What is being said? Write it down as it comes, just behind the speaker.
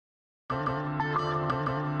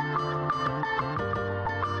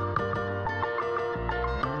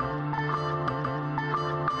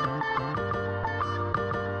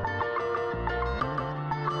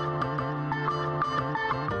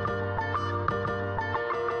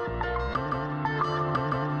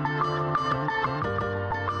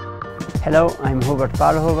Hello, I'm Hubert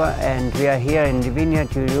Paulhuber and we are here in Livigno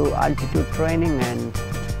to do altitude training, and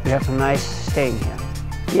we have a nice staying here.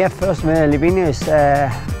 Yeah, first Livigno is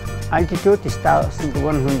altitude is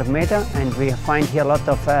 1,100 meters, and we find here a lot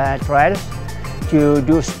of trails to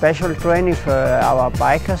do special training for our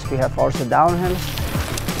bikers. We have also downhills,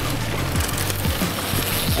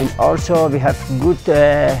 and also we have good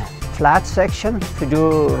flat section to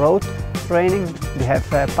do road training. We have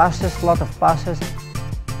passes, a lot of passes.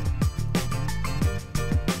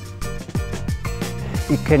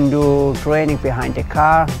 You can do training behind the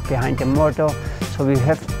car, behind the motor. So we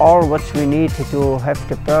have all what we need to have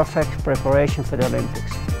the perfect preparation for the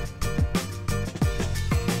Olympics.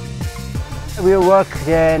 We work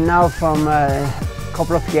now from a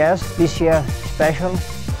couple of years. This year special.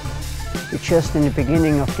 Just in the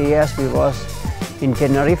beginning of the years we was in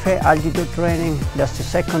Tenerife altitude training. That's the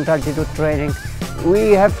second altitude training.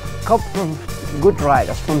 We have a couple of good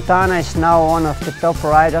riders. Fontana is now one of the top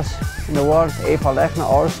riders in the world, Eva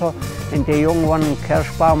also, and the young one,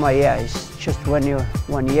 Kirschbaumer, yeah, is just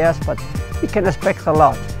 21 years, but we can expect a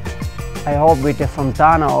lot. I hope with the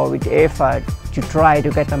Fontana or with Eva to try to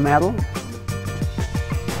get a medal.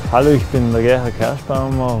 Hallo, ich bin der Gerhard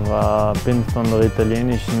Kirschbaumer, bin von der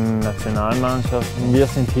italienischen Nationalmannschaft. Wir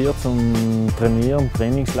sind hier zum Trainieren,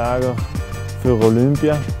 Trainingslager für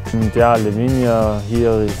Olympia. Und ja, Livigno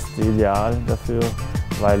hier ist ideal dafür,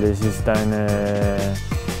 weil es ist eine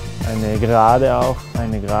Gerade auch,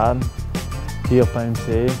 eine Geraden hier beim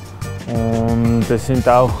See. Und es sind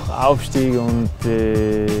auch Aufstiege und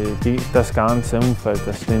das ganze Umfeld,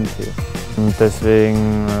 das stimmt hier. Und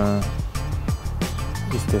deswegen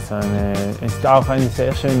ist auch eine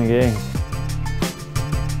sehr schöne Gegend.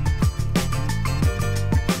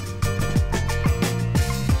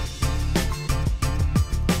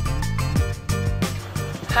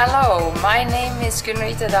 Hello, my name is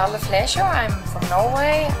Aurelio. I'm from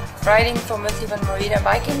Norway, riding for Multivan Merida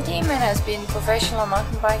biking team, and has been professional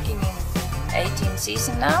mountain biking in 18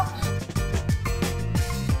 seasons now.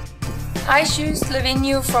 I choose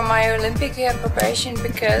Livigno for my Olympic preparation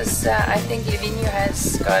because I think Livigno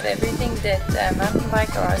has got everything that a mountain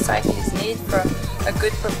biker or a cyclist need for a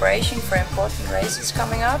good preparation for important races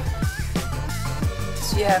coming up.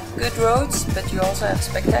 So you have good roads, but you also have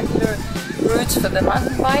spectacular routes for the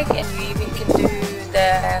mountain bike, and you even can do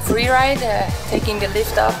the free ride, taking the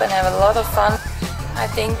lift up, and have a lot of fun. I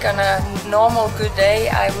think on a normal good day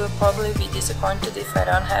I will probably be disappointed if I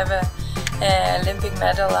don't have an Olympic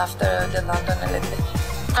medal after the London Olympic.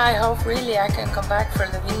 I hope really I can come back for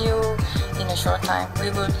Livigno in a short time. We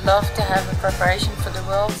would love to have a preparation for the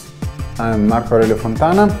Worlds. I'm Aurelio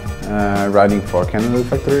Fontana, riding for Canada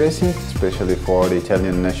Factory Racing, especially for the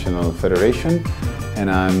Italian National Federation, and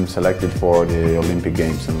I'm selected for the Olympic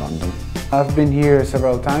Games in London. I've been here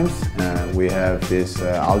several times. We have this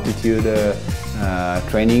altitude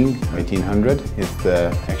training, 1800. It's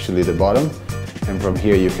actually the bottom, and from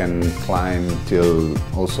here you can climb till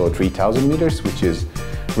also 3000 meters, which is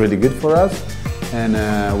really good for us. And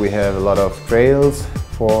we have a lot of trails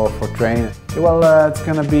for training. Well, it's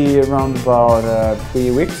gonna be around about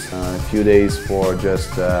 3 weeks, a few days for just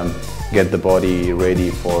get the body ready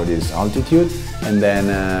for this altitude, and then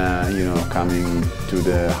you know, coming to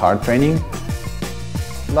the hard training.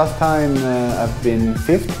 Last time I've been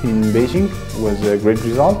 5th in Beijing. It was a great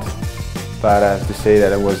result, but I have to say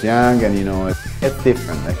that I was young, and you know, it's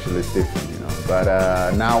different. Actually, it's different, you know. But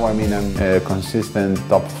now, I mean, I'm a consistent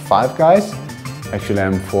top 5 guys. Actually,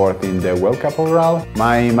 I'm 4th in the World Cup overall.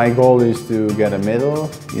 My goal is to get a medal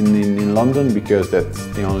in London, because that's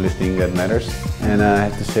the only thing that matters. And I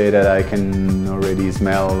have to say that I can already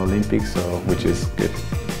smell Olympics, so which is good.